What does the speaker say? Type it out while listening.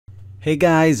Hey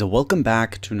guys, welcome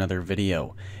back to another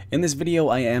video. In this video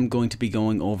I am going to be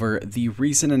going over the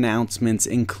recent announcements,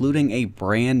 including a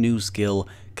brand new skill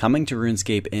coming to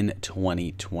RuneScape in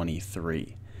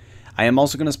 2023. I am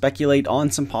also going to speculate on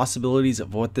some possibilities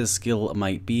of what this skill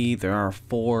might be. There are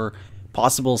 4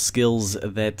 possible skills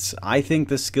that I think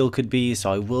this skill could be,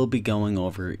 so I will be going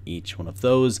over each one of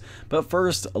those. But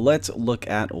first, let's look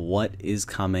at what is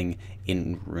coming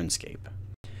in RuneScape.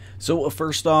 So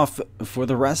first off, for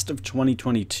the rest of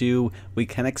 2022, we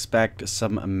can expect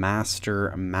some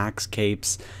master max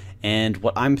capes, and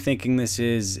what I'm thinking this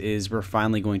is we're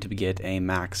finally going to get a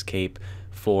max cape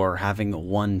for having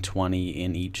 120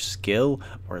 in each skill,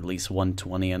 or at least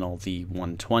 120 in all the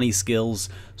 120 skills.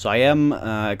 So I am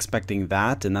expecting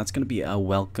that, and that's going to be a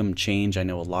welcome change. I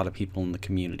know a lot of people in the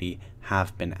community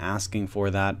have been asking for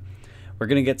that. We're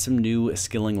going to get some new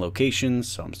skilling locations,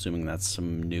 so I'm assuming that's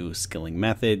some new skilling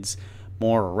methods,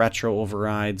 more retro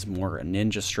overrides, more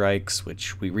ninja strikes,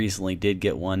 which we recently did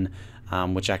get one,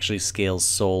 which actually scales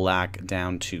Solak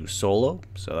down to solo,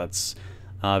 so that's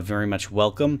very much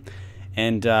welcome.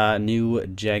 And new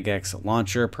Jagex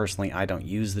launcher. Personally, I don't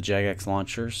use the Jagex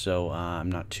launcher, so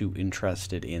I'm not too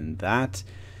interested in that.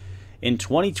 In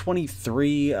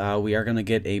 2023, we are going to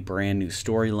get a brand new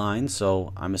storyline,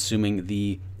 so I'm assuming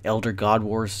the Elder God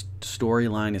Wars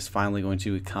storyline is finally going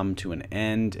to come to an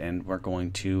end, and we're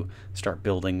going to start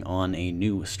building on a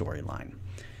new storyline.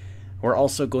 We're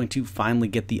also going to finally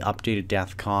get the updated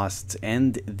death costs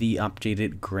and the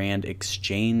updated grand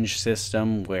exchange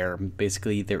system, where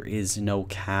basically there is no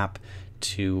cap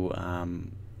to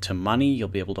money. You'll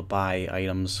be able to buy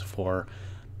items for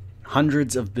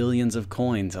hundreds of billions of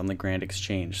coins on the grand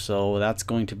exchange, so that's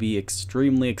going to be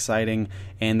extremely exciting,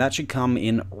 and that should come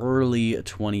in early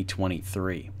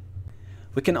 2023.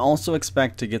 We can also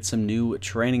expect to get some new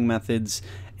training methods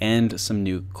and some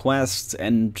new quests,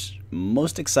 and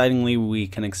most excitingly, we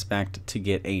can expect to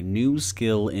get a new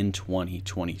skill in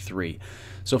 2023.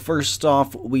 So first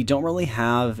off, we don't really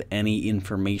have any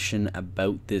information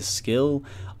about this skill.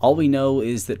 All we know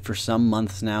is that for some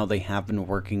months now they have been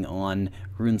working on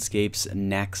RuneScape's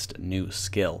next new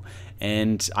skill.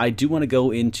 And I do want to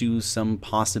go into some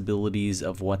possibilities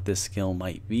of what this skill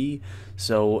might be.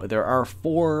 So there are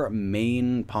 4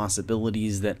 main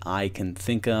possibilities that I can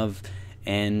think of,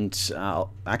 and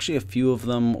actually a few of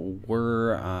them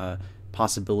were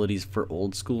possibilities for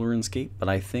old school RuneScape, but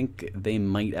I think they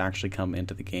might actually come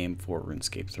into the game for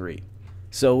RuneScape 3.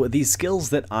 So these skills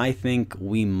that I think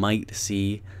we might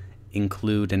see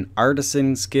include an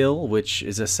Artisan skill, which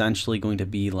is essentially going to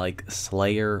be like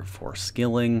Slayer for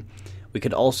skilling. We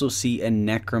could also see a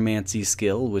Necromancy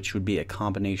skill, which would be a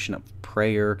combination of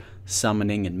prayer,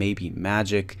 summoning, and maybe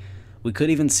magic. We could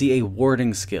even see a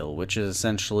warding skill, which is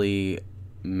essentially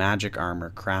magic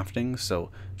armor crafting,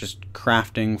 so just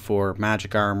crafting for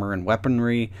magic armor and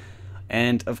weaponry.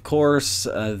 And of course,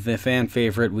 the fan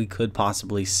favorite, we could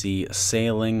possibly see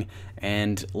sailing,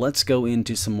 and let's go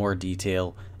into some more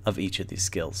detail of each of these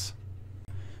skills.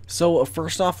 So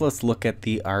first off, let's look at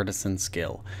the Artisan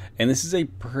skill, and this is a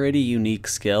pretty unique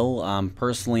skill.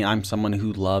 Personally, I'm someone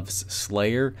who loves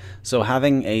Slayer, so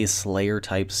having a Slayer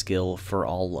type skill for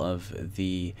all of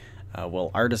the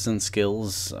Artisan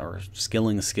skills or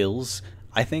skilling skills,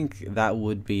 I think that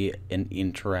would be an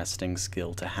interesting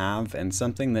skill to have, and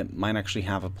something that might actually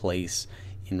have a place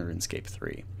in RuneScape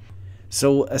 3.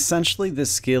 So essentially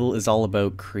this skill is all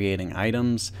about creating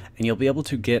items, and you'll be able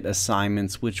to get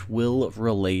assignments which will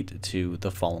relate to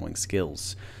the following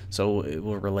skills. So it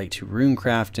will relate to rune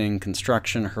crafting,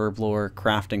 construction, herblore,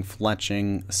 crafting,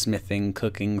 fletching, smithing,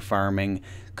 cooking, farming,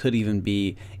 could even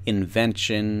be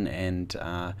invention,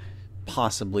 and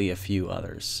possibly a few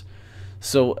others.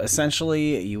 So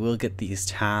essentially you will get these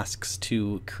tasks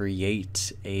to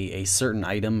create a certain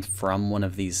item from one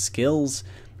of these skills,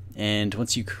 and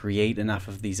once you create enough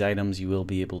of these items you will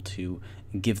be able to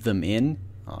give them in,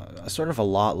 sort of a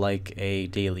lot like a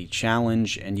daily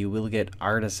challenge, and you will get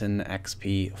Artisan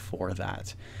XP for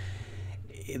that.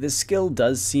 This skill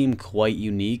does seem quite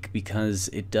unique because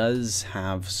it does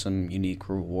have some unique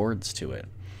rewards to it.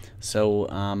 So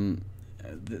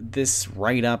this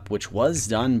write-up, which was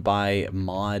done by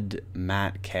mod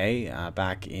Matt K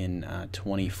back in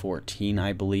 2014,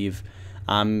 I believe,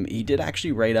 he did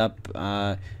actually write up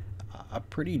a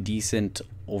pretty decent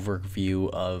overview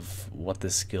of what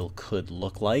this skill could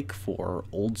look like for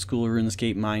old school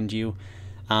RuneScape, mind you.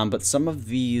 But some of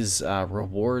these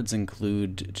rewards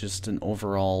include just an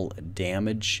overall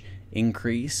damage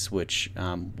increase, which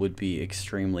would be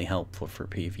extremely helpful for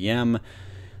PVM.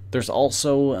 There's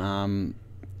also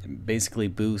basically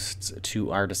boosts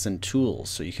to Artisan tools.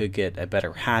 So you could get a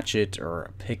better hatchet or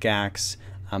a pickaxe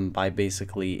by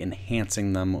basically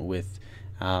enhancing them with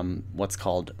what's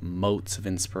called motes of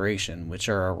inspiration, which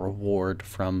are a reward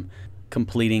from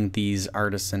completing these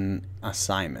Artisan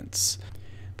assignments.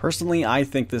 Personally, I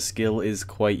think this skill is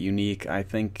quite unique. I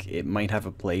think it might have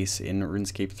a place in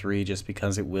RuneScape 3 just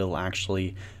because it will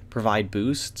actually provide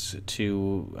boosts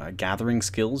to gathering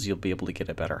skills. You'll be able to get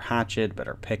a better hatchet,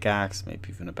 better pickaxe, maybe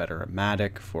even a better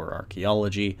matic for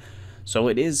archaeology. So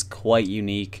it is quite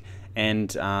unique,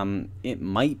 and it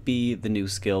might be the new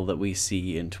skill that we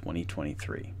see in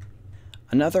 2023.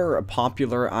 Another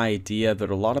popular idea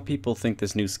that a lot of people think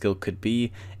this new skill could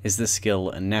be is the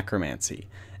skill Necromancy.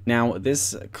 Now,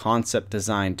 this concept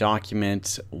design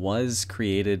document was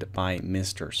created by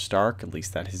Mr. Stark, at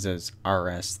least that is his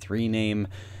RS3 name,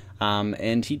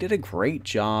 and he did a great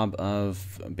job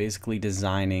of basically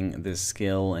designing this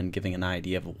skill and giving an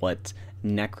idea of what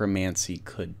Necromancy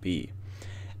could be.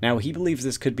 Now, he believes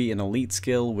this could be an elite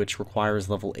skill, which requires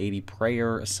level 80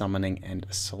 Prayer, Summoning, and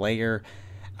Slayer.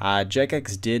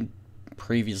 Jagex did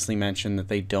previously mention that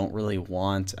they don't really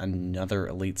want another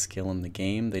elite skill in the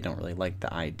game. They don't really like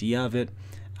the idea of it,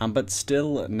 but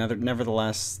still,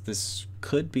 nevertheless, this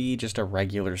could be just a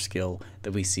regular skill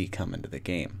that we see come into the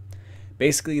game.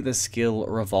 Basically, the skill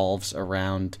revolves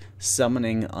around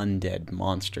summoning undead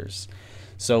monsters.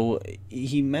 So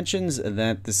he mentions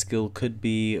that the skill could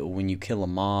be when you kill a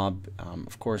mob.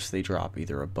 Of course, they drop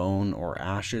either a bone or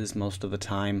ashes most of the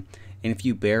time. And if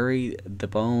you bury the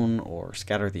bone or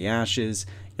scatter the ashes,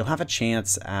 you'll have a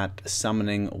chance at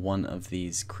summoning one of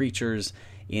these creatures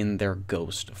in their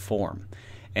ghost form.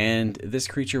 And this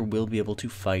creature will be able to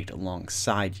fight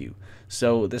alongside you.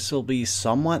 So this will be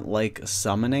somewhat like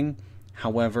summoning.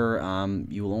 However,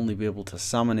 you will only be able to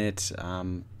summon it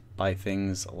by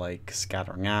things like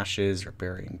scattering ashes or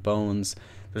burying bones.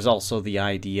 There's also the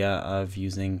idea of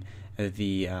using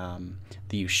the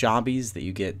Ushabis that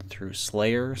you get through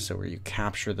Slayer, so where you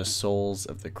capture the souls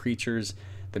of the creatures,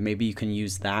 that maybe you can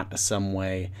use that some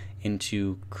way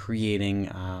into creating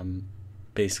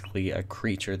basically a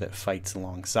creature that fights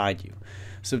alongside you.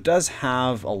 So it does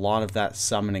have a lot of that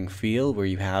summoning feel where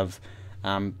you have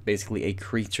basically a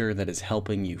creature that is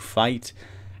helping you fight.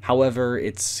 However,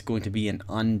 it's going to be an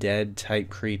undead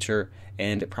type creature,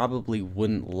 and it probably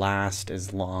wouldn't last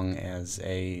as long as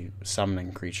a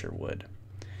summoning creature would.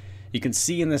 You can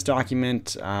see in this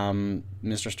document,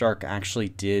 Mr. Stark actually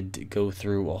did go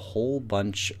through a whole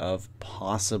bunch of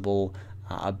possible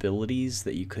abilities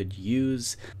that you could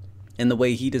use. And the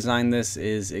way he designed this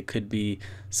is it could be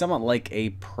somewhat like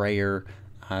a prayer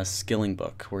skilling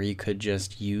book, where you could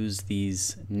just use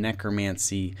these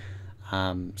necromancy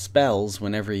spells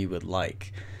whenever you would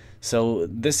like. So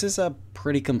this is a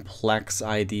pretty complex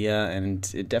idea, and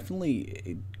it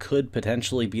definitely could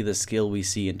potentially be the skill we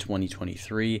see in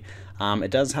 2023.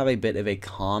 It does have a bit of a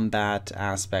combat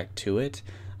aspect to it,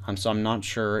 so I'm not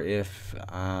sure if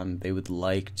they would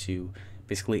like to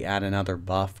basically add another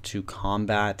buff to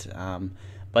combat,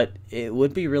 but it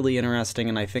would be really interesting,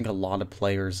 and I think a lot of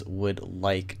players would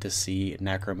like to see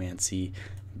Necromancy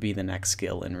be the next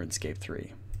skill in RuneScape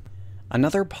 3.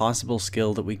 Another possible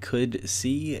skill that we could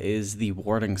see is the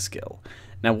warding skill.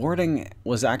 Now, warding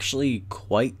was actually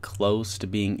quite close to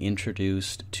being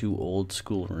introduced to old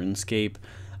school RuneScape.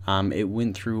 It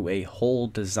went through a whole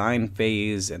design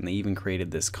phase, and they even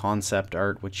created this concept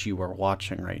art, which you are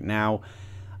watching right now.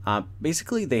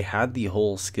 Basically, they had the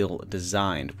whole skill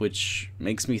designed, which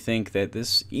makes me think that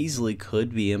this easily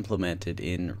could be implemented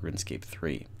in RuneScape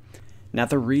 3. Now,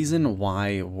 the reason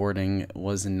why warding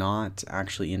was not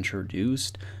actually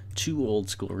introduced to old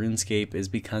school RuneScape is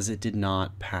because it did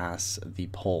not pass the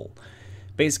poll.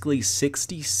 Basically,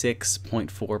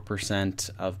 66.4%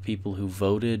 of people who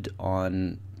voted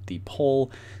on the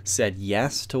poll said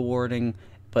yes to warding,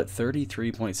 but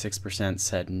 33.6%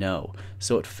 said no.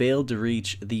 So it failed to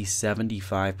reach the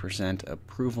 75%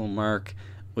 approval mark,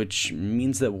 which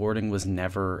means that warding was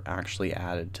never actually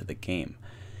added to the game.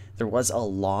 There was a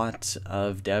lot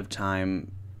of dev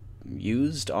time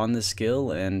used on the skill,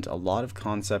 and a lot of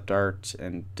concept art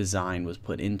and design was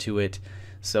put into it,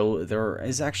 so there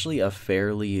is actually a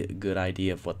fairly good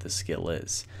idea of what the skill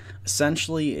is.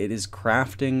 Essentially, it is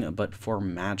crafting, but for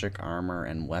magic armor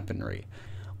and weaponry.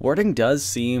 Warding does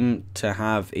seem to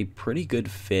have a pretty good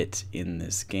fit in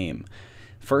this game.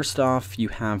 First off, you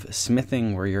have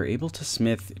smithing, where you're able to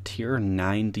smith tier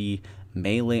 90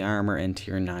 melee armor and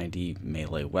tier 90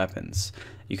 melee weapons.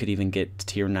 You could even get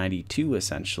tier 92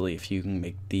 essentially if you can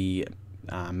make the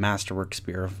Masterwork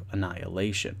Spear of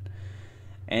Annihilation.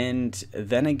 And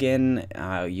then again,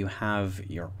 you have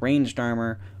your ranged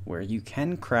armor, where you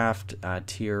can craft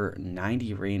tier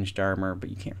 90 ranged armor, but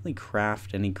you can't really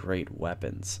craft any great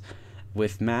weapons.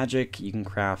 With magic, you can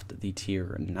craft the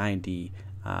tier 90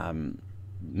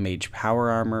 mage power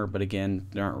armor, but again,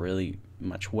 there aren't really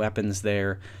much weapons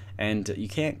there, and you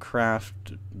can't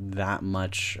craft that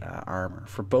much armor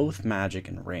for both magic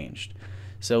and ranged.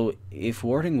 So if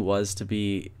warding was to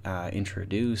be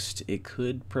introduced, it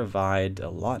could provide a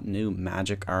lot new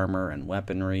magic armor and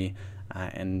weaponry,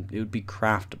 and it would be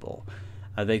craftable.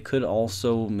 They could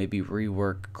also maybe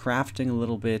rework crafting a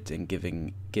little bit and give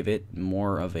it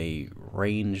more of a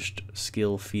ranged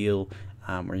skill feel,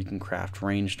 where you can craft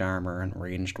ranged armor and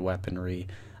ranged weaponry.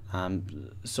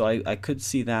 So I could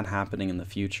see that happening in the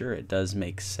future. It does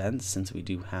make sense since we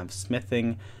do have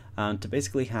smithing, to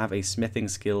basically have a smithing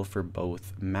skill for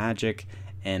both magic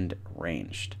and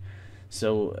ranged.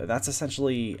 So that's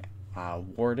essentially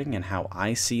warding and how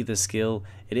I see the skill.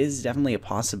 It is definitely a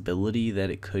possibility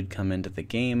that it could come into the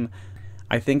game.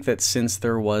 I think that since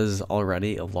there was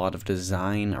already a lot of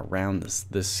design around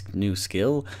this new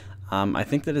skill, I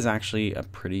think that is actually a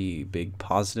pretty big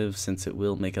positive, since it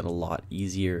will make it a lot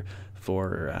easier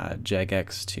for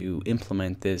Jagex to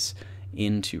implement this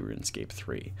into RuneScape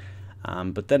 3.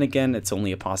 But then again, it's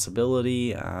only a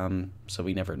possibility, so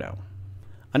we never know.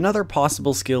 Another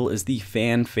possible skill is the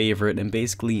fan favorite and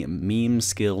basically meme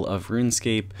skill of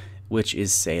RuneScape, which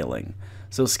is sailing.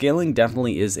 So scaling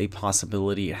definitely is a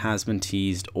possibility. It has been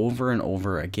teased over and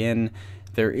over again.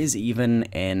 There is even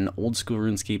an old school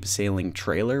RuneScape sailing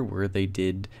trailer where they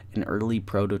did an early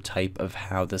prototype of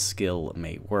how the skill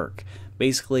may work.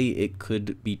 Basically, it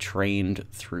could be trained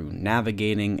through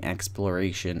navigating,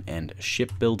 exploration, and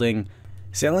shipbuilding.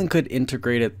 Sailing could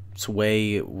integrate its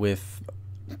way with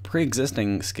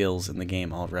pre-existing skills in the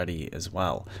game already as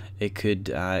well. It could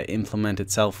implement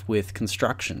itself with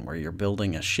construction, where you're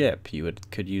building a ship. You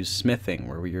could use smithing,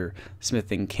 where you're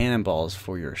smithing cannonballs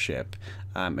for your ship,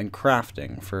 and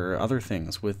crafting for other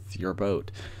things with your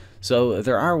boat. So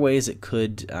there are ways it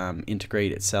could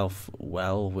integrate itself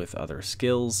well with other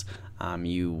skills.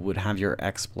 You would have your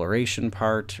exploration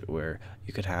part, where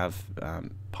you could have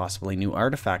possibly new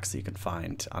artifacts that you can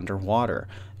find underwater.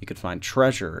 You could find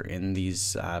treasure in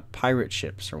these pirate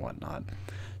ships or whatnot.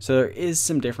 So there is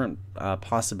some different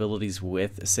possibilities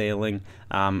with sailing.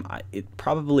 It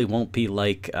probably won't be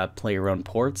like play around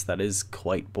ports. That is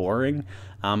quite boring,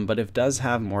 but it does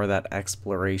have more of that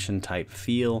exploration type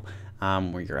feel,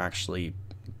 where you're actually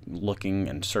looking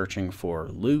and searching for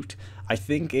loot. I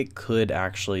think it could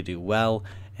actually do well,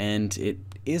 and it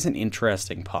is an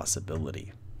interesting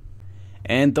possibility.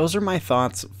 And those are my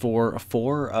thoughts for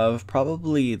 4 of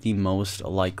probably the most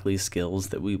likely skills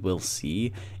that we will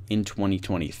see in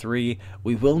 2023.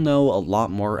 We will know a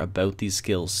lot more about these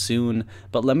skills soon,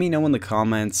 but let me know in the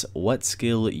comments what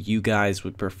skill you guys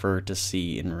would prefer to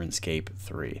see in RuneScape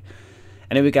 3.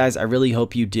 Anyway guys, I really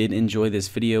hope you did enjoy this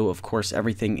video. Of course,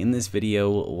 everything in this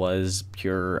video was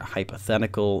pure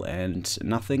hypothetical and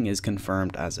nothing is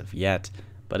confirmed as of yet.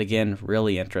 But again,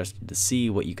 really interested to see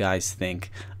what you guys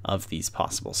think of these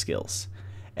possible skills.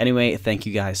 Anyway, thank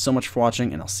you guys so much for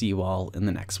watching, and I'll see you all in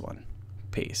the next one.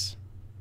 Peace.